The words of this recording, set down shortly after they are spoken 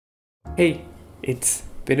Hey, it's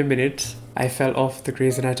been a minute. I fell off the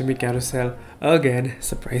Grey's Anatomy carousel again.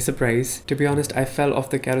 Surprise, surprise. To be honest, I fell off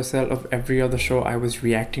the carousel of every other show I was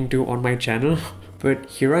reacting to on my channel. But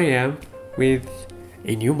here I am with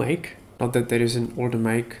a new mic. Not that there is an older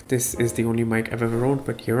mic. This is the only mic I've ever owned,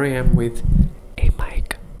 but here I am with a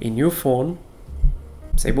mic, a new phone.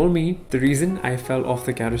 Same old me. The reason I fell off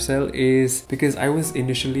the carousel is because I was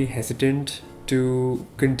initially hesitant to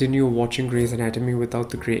continue watching Grey's Anatomy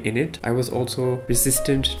without the Grey in it. I was also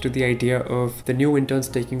resistant to the idea of the new interns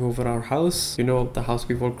taking over our house, you know, the house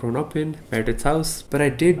we've all grown up in, Meredith's house. But I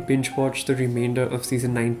did binge watch the remainder of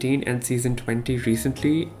season 19 and season 20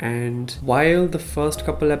 recently, and while the first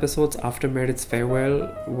couple episodes after Meredith's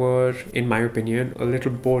farewell were, in my opinion, a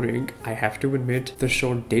little boring, I have to admit the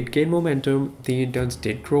show did gain momentum, the interns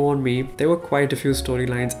did grow on me. There were quite a few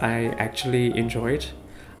storylines I actually enjoyed.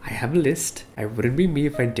 I have a list. I wouldn't be me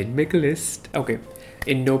if I didn't make a list. Okay,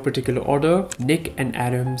 in no particular order, Nick and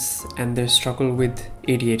Adams and their struggle with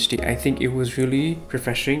ADHD. I think it was really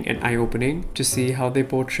refreshing and eye-opening to see how they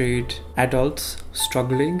portrayed adults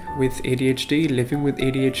struggling with ADHD, living with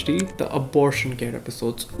ADHD. The abortion care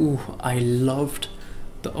episodes. Ooh, I loved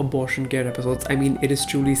the abortion care episodes. I mean, it is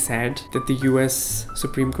truly sad that the US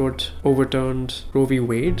Supreme Court overturned Roe v.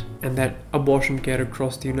 Wade and that abortion care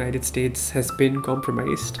across the United States has been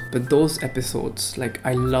compromised. But those episodes, like,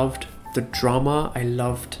 I loved the drama, I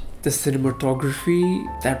loved the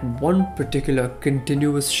cinematography, that one particular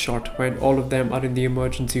continuous shot when all of them are in the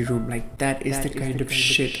emergency room, like that is the kind of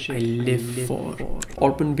shit I live for.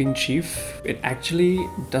 Altman being chief, it actually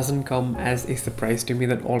doesn't come as a surprise to me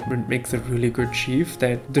that Altman makes a really good chief,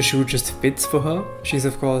 that the shoe just fits for her. She's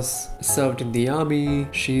of course served in the army,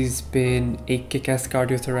 she's been a kick-ass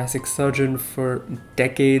cardiothoracic surgeon for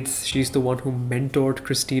decades, she's the one who mentored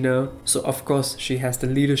Christina, so of course she has the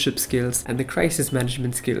leadership skills and the crisis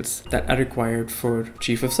management skills that are required for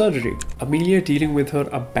chief of surgery. Amelia dealing with her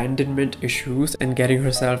abandonment issues and getting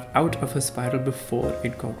herself out of a spiral before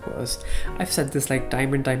it got worse. I've said this like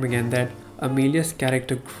time and time again that Amelia's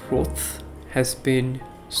character growth has been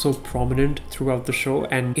so prominent throughout the show,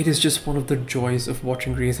 and it is just one of the joys of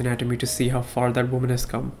watching Grey's Anatomy to see how far that woman has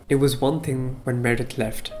come. It was one thing when Meredith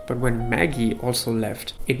left, but when Maggie also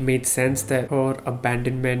left, it made sense that her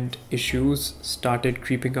abandonment issues started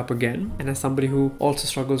creeping up again. And as somebody who also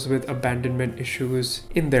struggles with abandonment issues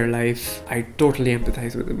in their life, I totally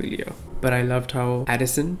empathize with Amelia. But I loved how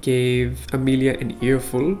Addison gave Amelia an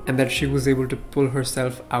earful and that she was able to pull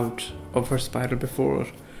herself out of her spiral before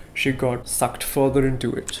she got sucked further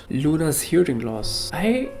into it. Luna's hearing loss.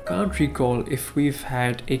 I can't recall if we've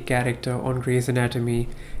had a character on Grey's Anatomy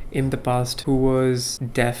in the past who was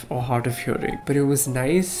deaf or hard of hearing, but it was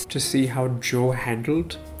nice to see how Jo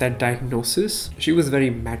handled that diagnosis. She was very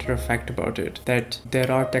matter-of-fact about it, that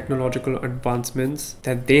there are technological advancements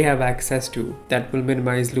that they have access to that will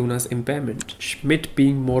minimize Luna's impairment. Schmidt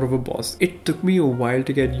being more of a boss. It took me a while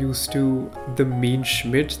to get used to the mean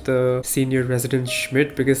Schmidt, the senior resident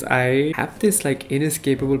Schmidt, because I have this like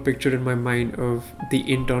inescapable picture in my mind of the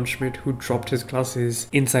intern Schmidt who dropped his glasses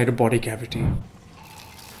inside a body cavity.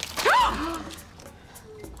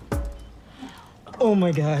 Oh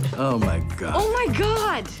my god. Oh my god. Oh my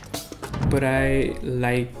god! But I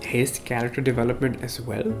liked his character development as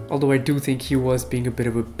well, although I do think he was being a bit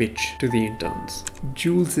of a bitch to the interns.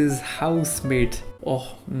 Jules's housemate.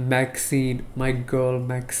 Oh, Maxine, my girl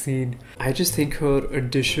Maxine. I just think her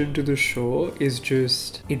addition to the show is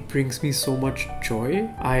just, it brings me so much joy.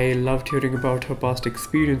 I loved hearing about her past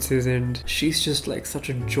experiences and she's just like such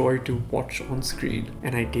a joy to watch on screen.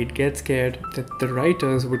 And I did get scared that the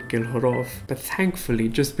writers would kill her off. But thankfully,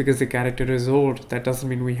 just because the character is old, that doesn't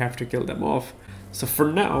mean we have to kill them off. So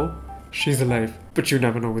for now, she's alive. But you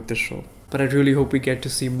never know with this show. But I really hope we get to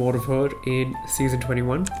see more of her in season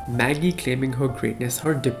 21. Maggie claiming her greatness.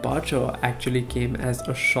 Her departure actually came as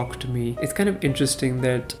a shock to me. It's kind of interesting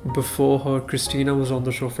that before her, Christina was on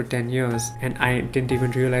the show for 10 years. And I didn't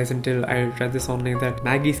even realize until I read this online that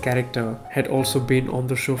Maggie's character had also been on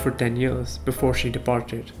the show for 10 years before she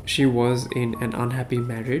departed. She was in an unhappy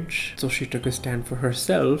marriage, so she took a stand for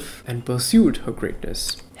herself and pursued her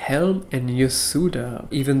greatness. Helm and Yasuda,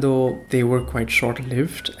 even though they were quite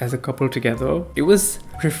short-lived as a couple together, it was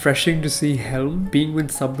refreshing to see Helm being with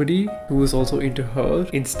somebody who was also into her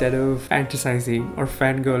instead of fantasizing or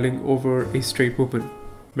fangirling over a straight woman.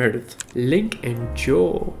 Meredith. Link and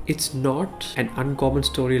Jo. It's not an uncommon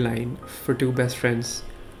storyline for two best friends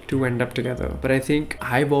to end up together, but I think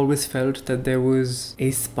I've always felt that there was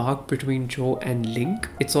a spark between Jo and Link.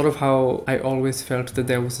 It's sort of how I always felt that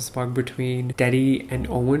there was a spark between Teddy and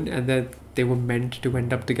Owen and that they were meant to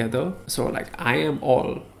end up together. So like, I am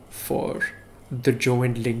all for the Joe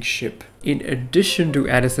and Link ship. In addition to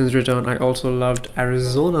Addison's return, I also loved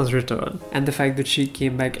Arizona's return, and the fact that she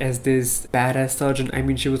came back as this badass surgeon. I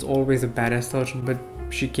mean, she was always a badass surgeon, but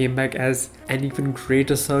she came back as an even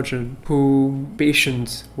greater surgeon whom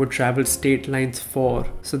patients would travel state lines for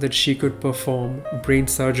so that she could perform brain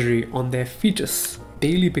surgery on their fetus.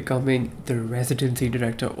 Bailey becoming the residency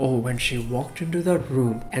director. Oh, when she walked into that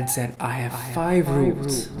room and said, I have five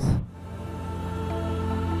rules.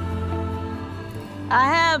 I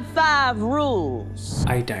have 5 rules.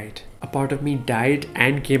 I died. A part of me died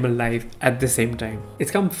and came alive at the same time.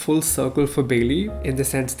 It's come full circle for Bailey in the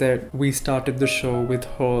sense that we started the show with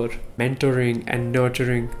her mentoring and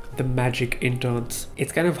nurturing the magic interns.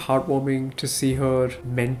 It's kind of heartwarming to see her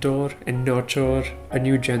mentor and nurture a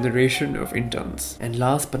new generation of interns. And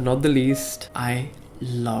last but not the least, I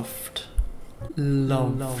loved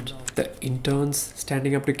the interns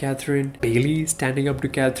standing up to Catherine, Bailey standing up to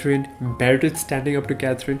Catherine, Meredith standing up to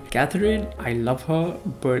Catherine. Catherine, I love her,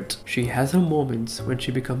 but she has her moments when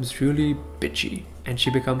she becomes really bitchy and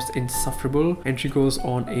she becomes insufferable and she goes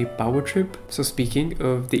on a power trip. So speaking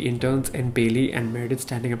of the interns and Bailey and Meredith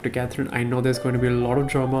standing up to Catherine, I know there's going to be a lot of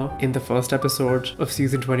drama in the first episode of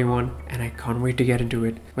season 21 and I can't wait to get into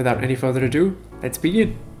it. Without any further ado, let's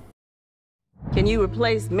begin. Can you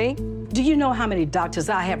replace me? Do you know how many doctors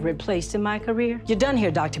I have replaced in my career? You're done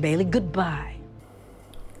here, Dr. Bailey. Goodbye.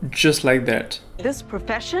 Just like that. This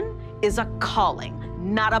profession is a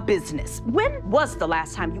calling, not a business. When was the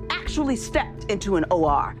last time you actually stepped into an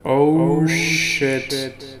OR? Oh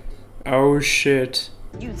shit. Oh shit.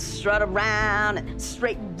 You strut around and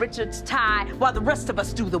straighten Richard's tie while the rest of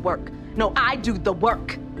us do the work. No, I do the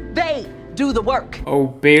work. They do the work. Oh,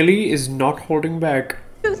 Bailey is not holding back.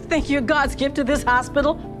 You think you're God's gift to this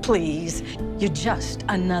hospital? Please, you're just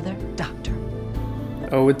another doctor.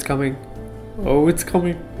 Oh, it's coming. Oh, it's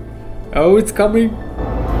coming. Oh, it's coming.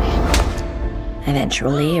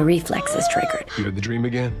 Eventually, a reflex is triggered. You had the dream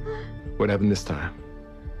again? What happened this time?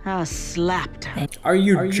 I slapped her. Are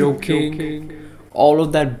you joking? All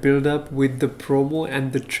of that build up with the promo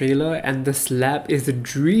and the trailer and the slap is a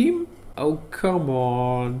dream? Oh, come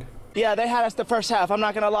on. Yeah, they had us the first half, I'm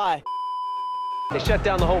not gonna lie. They shut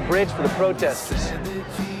down the whole bridge for the protesters.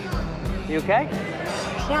 You okay?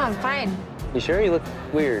 Yeah, I'm fine. You sure? You look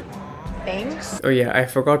weird. Thanks. Oh yeah, I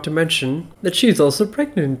forgot to mention that she's also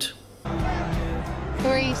pregnant. Who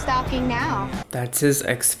are you stalking now? That's his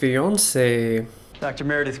ex-fiancée. Dr.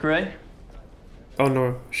 Meredith Gray? Oh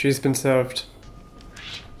no, she's been served.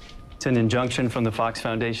 It's an injunction from the Fox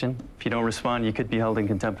Foundation. If you don't respond, you could be held in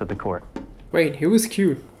contempt of the court. Wait, he was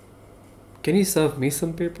cute. Can you serve me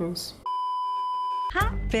some papers? Hi,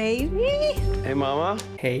 baby. Hey, Mama.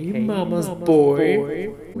 Hey, mama's boy.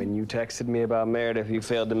 When you texted me about Meredith, you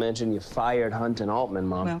failed to mention you fired Hunt and Altman,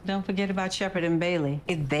 Mom. Well, don't forget about Shepard and Bailey.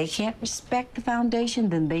 If they can't respect the foundation,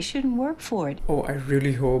 then they shouldn't work for it. Oh, I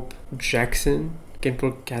really hope Jackson can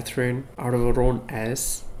pull Catherine out of her own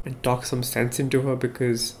ass and talk some sense into her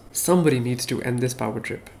because somebody needs to end this power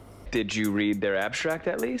trip. Did you read their abstract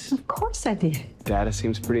at least? Of course I did. Data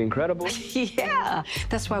seems pretty incredible. Yeah,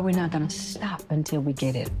 that's why we're not gonna stop until we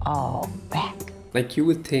get it all back. Like, you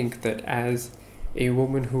would think that as a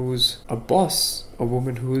woman who's a boss, a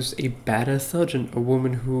woman who's a badass surgeon, a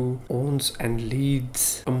woman who owns and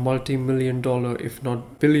leads a multi-million-dollar, if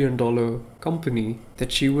not billion-dollar company,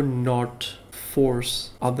 that she would not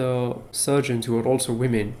force other surgeons who are also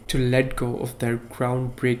women to let go of their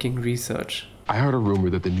groundbreaking research. I heard a rumor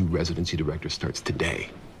that the new residency director starts today.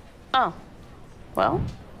 Oh, well,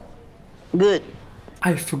 good.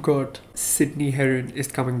 I forgot Sydney Herron is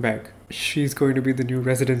coming back. She's going to be the new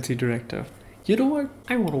residency director. You know what?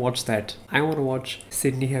 I want to watch that. I want to watch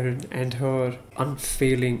Sydney Herron and her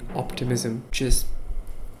unfailing optimism just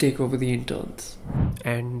take over the interns.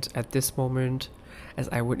 And at this moment, as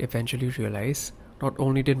I would eventually realize, not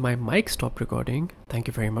only did my mic stop recording, thank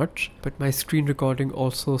you very much, but my screen recording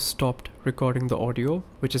also stopped recording the audio,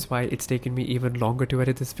 which is why it's taken me even longer to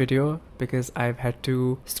edit this video, because I've had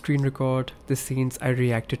to screen record the scenes I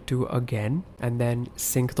reacted to again and then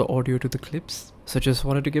sync the audio to the clips. So just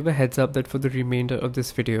wanted to give a heads up that for the remainder of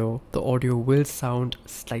this video, the audio will sound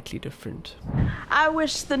slightly different. I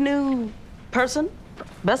wish the new person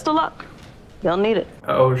best of luck. They'll need it.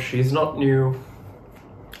 Oh, she's not new.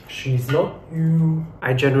 she's not new.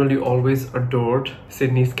 I generally always adored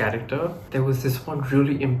Sydney's character. There was this one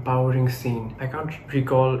really empowering scene. I can't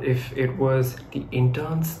recall if it was the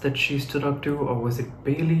interns that she stood up to, or was it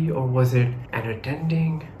Bailey, or was it an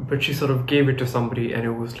attending? But she sort of gave it to somebody and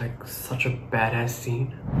it was like such a badass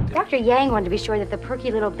scene. Dr. Yang wanted to be sure that the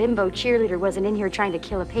perky little bimbo cheerleader wasn't in here trying to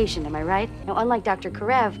kill a patient, am I right? Now, unlike Dr.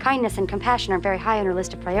 Karev, kindness and compassion aren't very high on her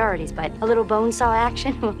list of priorities, but a little bone saw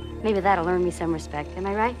action, well, maybe that'll earn me some respect, am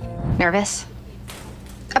I right? Nervous?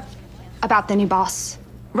 About the new boss?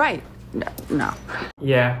 Right. No.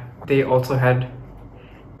 Yeah, they also had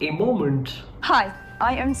a moment. Hi,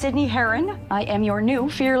 I am Sydney Herron. I am your new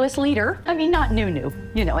fearless leader. I mean, not new.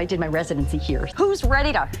 You know, I did my residency here. Who's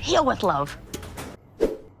ready to heal with love?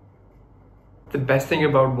 The best thing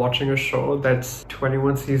about watching a show that's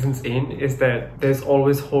 21 seasons in is that there's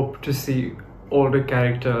always hope to see older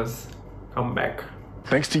characters come back.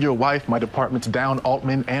 Thanks to your wife, my department's down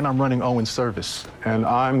Altman and I'm running Owen's service. And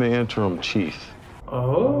I'm the interim chief.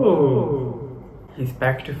 Oh, he's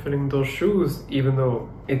back to filling those shoes, even though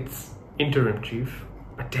it's interim chief.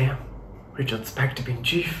 But damn, Richard's back to being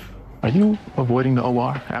chief. Are you avoiding the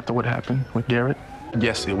OR after what happened with Garrett?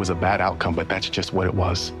 Yes, it was a bad outcome, but that's just what it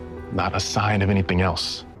was. Not a sign of anything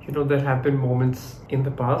else. You know, there have been moments in the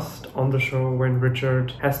past on the show when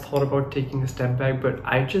Richard has thought about taking a step back, but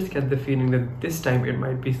I just get the feeling that this time it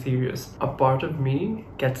might be serious. A part of me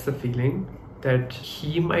gets the feeling that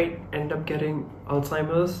he might end up getting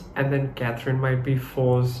Alzheimer's, and then Catherine might be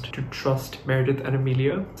forced to trust Meredith and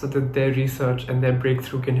Amelia so that their research and their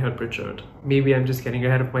breakthrough can help Richard. Maybe I'm just getting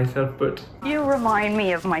ahead of myself, but... You remind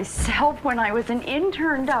me of myself when I was an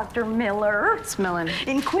intern, Dr. Miller. Smelling.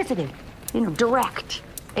 Inquisitive, you know, direct.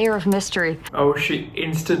 Air of mystery. Oh, she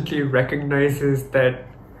instantly recognizes that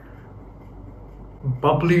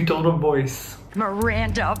bubbly tone of voice.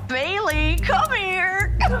 Miranda Bailey, come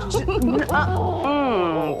here.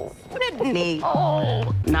 Brittany.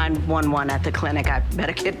 911 at the clinic. I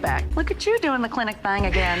better get back. Look at you doing the clinic thing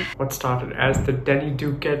again. What started as the Denny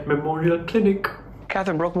Duquette Memorial Clinic.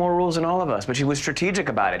 Catherine broke more rules than all of us, but she was strategic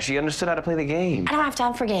about it. She understood how to play the game. I don't have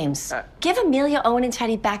time for games. Give Amelia, Owen, and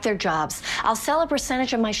Teddy back their jobs. I'll sell a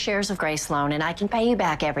percentage of my shares of Grace Loan, and I can pay you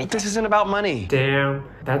back everything. This isn't about money. Damn,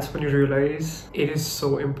 that's when you realize it is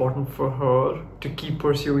so important for her to keep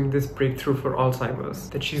pursuing this breakthrough for Alzheimer's,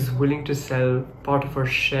 that she's willing to sell part of her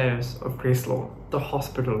shares of Grace Loan, the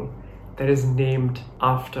hospital that is named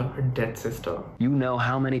after her dead sister. You know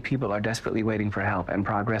how many people are desperately waiting for help, and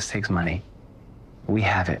progress takes money. We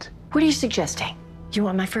have it. What are you suggesting? You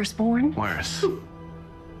want my firstborn? Worse.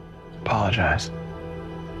 Apologize.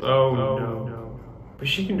 Oh, no. But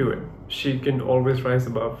she can do it. She can always rise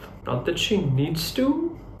above. Not that she needs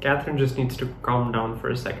to. Catherine just needs to calm down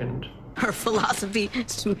for a second. Her philosophy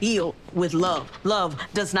is to heal with love. Love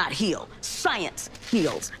does not heal. Science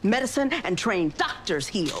heals. Medicine and trained doctors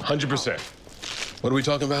heal. 100%. What are we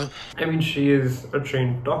talking about? I mean, she is a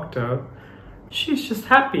trained doctor. She's just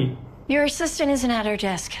happy. Your assistant isn't at her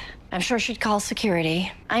desk. I'm sure she'd call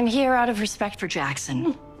security. I'm here out of respect for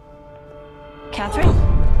Jackson. Catherine?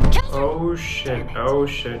 Oh shit, oh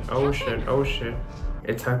shit, oh shit, oh shit.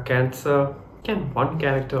 It's her cancer. Can one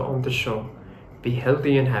character on the show be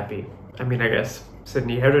healthy and happy? I mean, I guess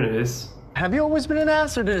Sydney Herron is. Have you always been an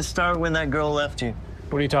ass, or did it start when that girl left you?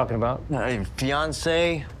 What are you talking about?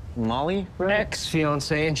 Fiance, Molly?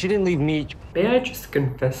 Ex-fiance, and she didn't leave me. May I just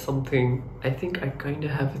confess something? I think I kinda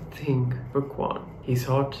have a thing for Quan. He's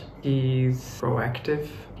hot, he's proactive,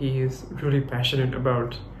 he is really passionate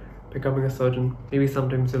about becoming a surgeon. Maybe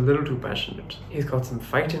sometimes a little too passionate. He's got some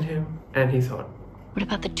fight in him, and he's hot. What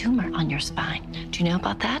about the tumor on your spine? Do you know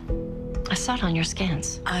about that? I saw it on your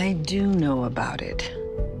scans. I do know about it.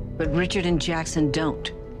 But Richard and Jackson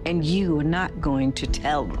don't. And you are not going to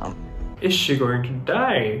tell them. Is she going to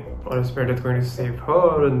die? Or is Meredith going to save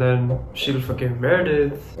her and then she'll forgive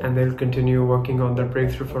Meredith and they'll continue working on their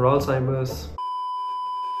breakthrough for Alzheimer's?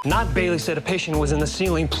 Not Bailey said a patient was in the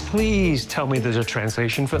ceiling. Please tell me there's a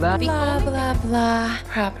translation for that. Blah, blah, blah.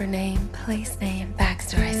 Proper name, place name,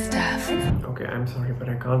 backstory stuff. Okay, I'm sorry, but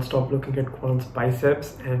I can't stop looking at Quan's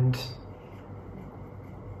biceps and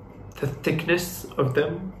the thickness of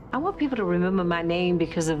them. I want people to remember my name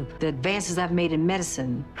because of the advances I've made in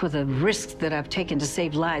medicine, for the risks that I've taken to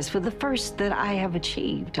save lives, for the first that I have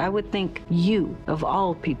achieved. I would think you, of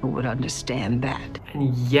all people, would understand that.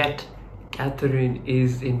 And yet, Catherine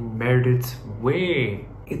is in Meredith's way.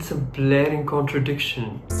 It's a blaring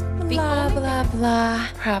contradiction. Blah, blah, blah.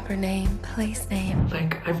 Proper name, place name.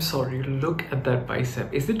 Like, I'm sorry, look at that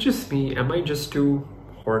bicep. Is it just me? Am I just too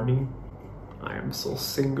horny? I am so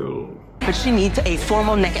single. But she needs a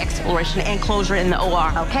formal neck exploration and closure in the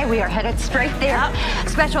OR. Okay, we are headed straight there. Yep.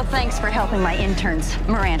 Special thanks for helping my interns,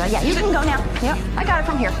 Miranda. Yeah, you can go now. Yep, I got it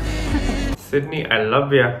from here. Sydney, I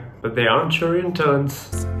love ya, but they aren't your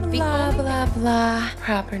interns. Blah, blah, blah.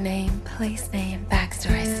 Proper name, place name,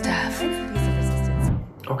 backstory stuff.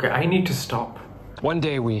 Okay, I need to stop. One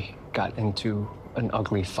day we got into an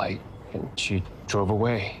ugly fight and she drove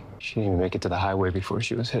away. She didn't even make it to the highway before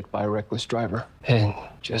she was hit by a reckless driver. And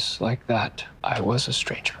just like that, I was a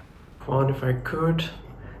stranger. Juan, if I could,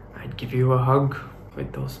 I'd give you a hug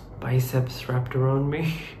with those biceps wrapped around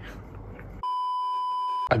me.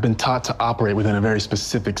 I've been taught to operate within a very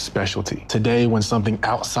specific specialty. Today, when something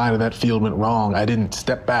outside of that field went wrong, I didn't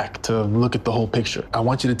step back to look at the whole picture. I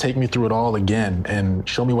want you to take me through it all again and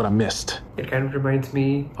show me what I missed. It kind of reminds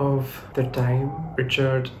me of the time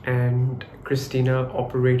Richard and Christina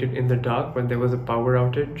operated in the dark when there was a power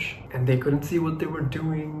outage and they couldn't see what they were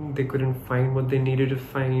doing, they couldn't find what they needed to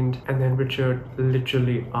find, and then Richard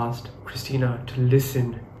literally asked Christina to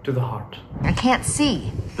listen to the heart. I can't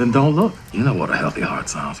see. Then don't look. You know what a healthy heart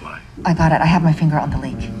sounds like. I got it. I have my finger on the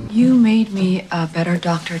leak. You made me a better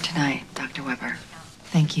doctor tonight, Dr. Weber.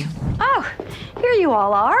 Thank you. Oh, here you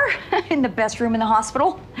all are, in the best room in the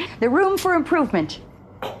hospital. The room for improvement.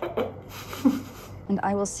 And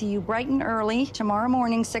I will see you bright and early tomorrow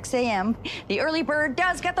morning, 6 a.m. The early bird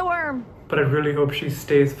does get the worm. But I really hope she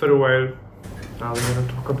stays for a while. Now we're gonna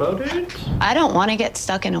talk about it. I don't want to get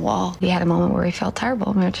stuck in a wall. We had a moment where we felt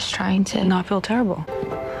terrible. We were just trying to not feel terrible.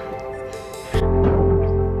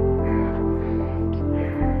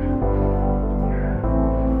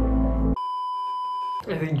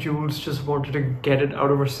 I think Jules just wanted to get it out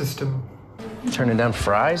of her system. Turning down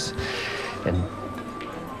fries and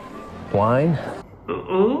wine.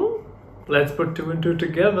 Let's put two and two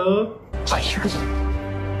together. I hear you.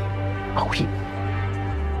 Oh, he...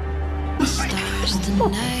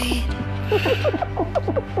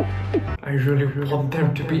 I really want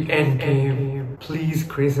them to be endgame. Please,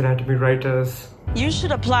 Grey's Anatomy writers. You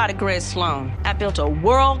should apply to Greg Sloan. I built a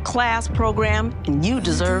world-class program, and you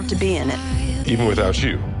deserve to be in it. Even without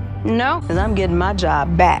you? No, because I'm getting my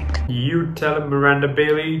job back. You tell him, Miranda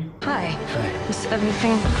Bailey. Hi. Is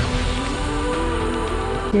everything...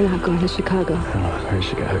 You're not going to Chicago. I'm not going to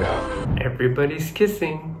Chicago. Everybody's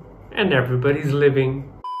kissing, and everybody's living.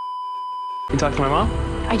 You talked to my mom?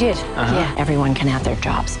 I did. Yeah, everyone can have their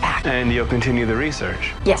jobs back. And you'll continue the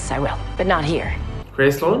research? Yes, I will, but not here.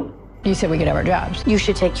 Grace Sloan? You said we could have our jobs. You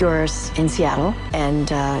should take yours in Seattle, and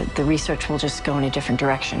the research will just go in a different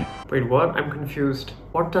direction. Wait, what? I'm confused.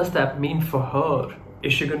 What does that mean for her?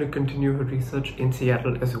 Is she going to continue her research in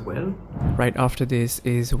Seattle as well? Right after this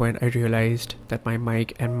is when I realized that my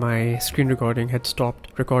mic and my screen recording had stopped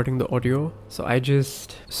recording the audio. So I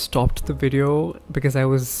just stopped the video because I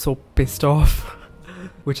was so pissed off.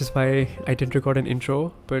 Which is why I didn't record an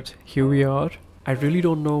intro, but here we are. I really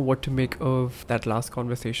don't know what to make of that last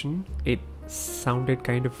conversation. It sounded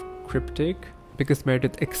kind of cryptic because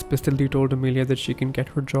Meredith explicitly told Amelia that she can get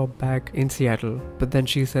her job back in Seattle. But then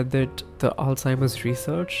she said that the Alzheimer's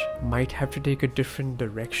research might have to take a different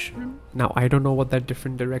direction. Now, I don't know what that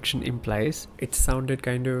different direction implies. It sounded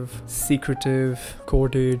kind of secretive,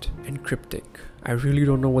 coded, and cryptic. I really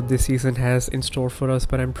don't know what this season has in store for us,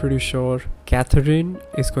 but I'm pretty sure Catherine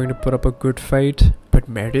is going to put up a good fight, but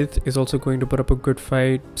Meredith is also going to put up a good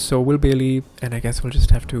fight, so will Bailey, and I guess we'll just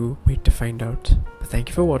have to wait to find out. But thank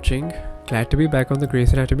you for watching. Glad to be back on the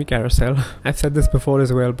Grey's Anatomy carousel. I've said this before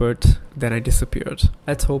as well, but then I disappeared.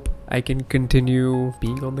 Let's hope I can continue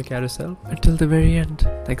being on the carousel until the very end.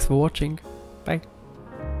 Thanks for watching. Bye.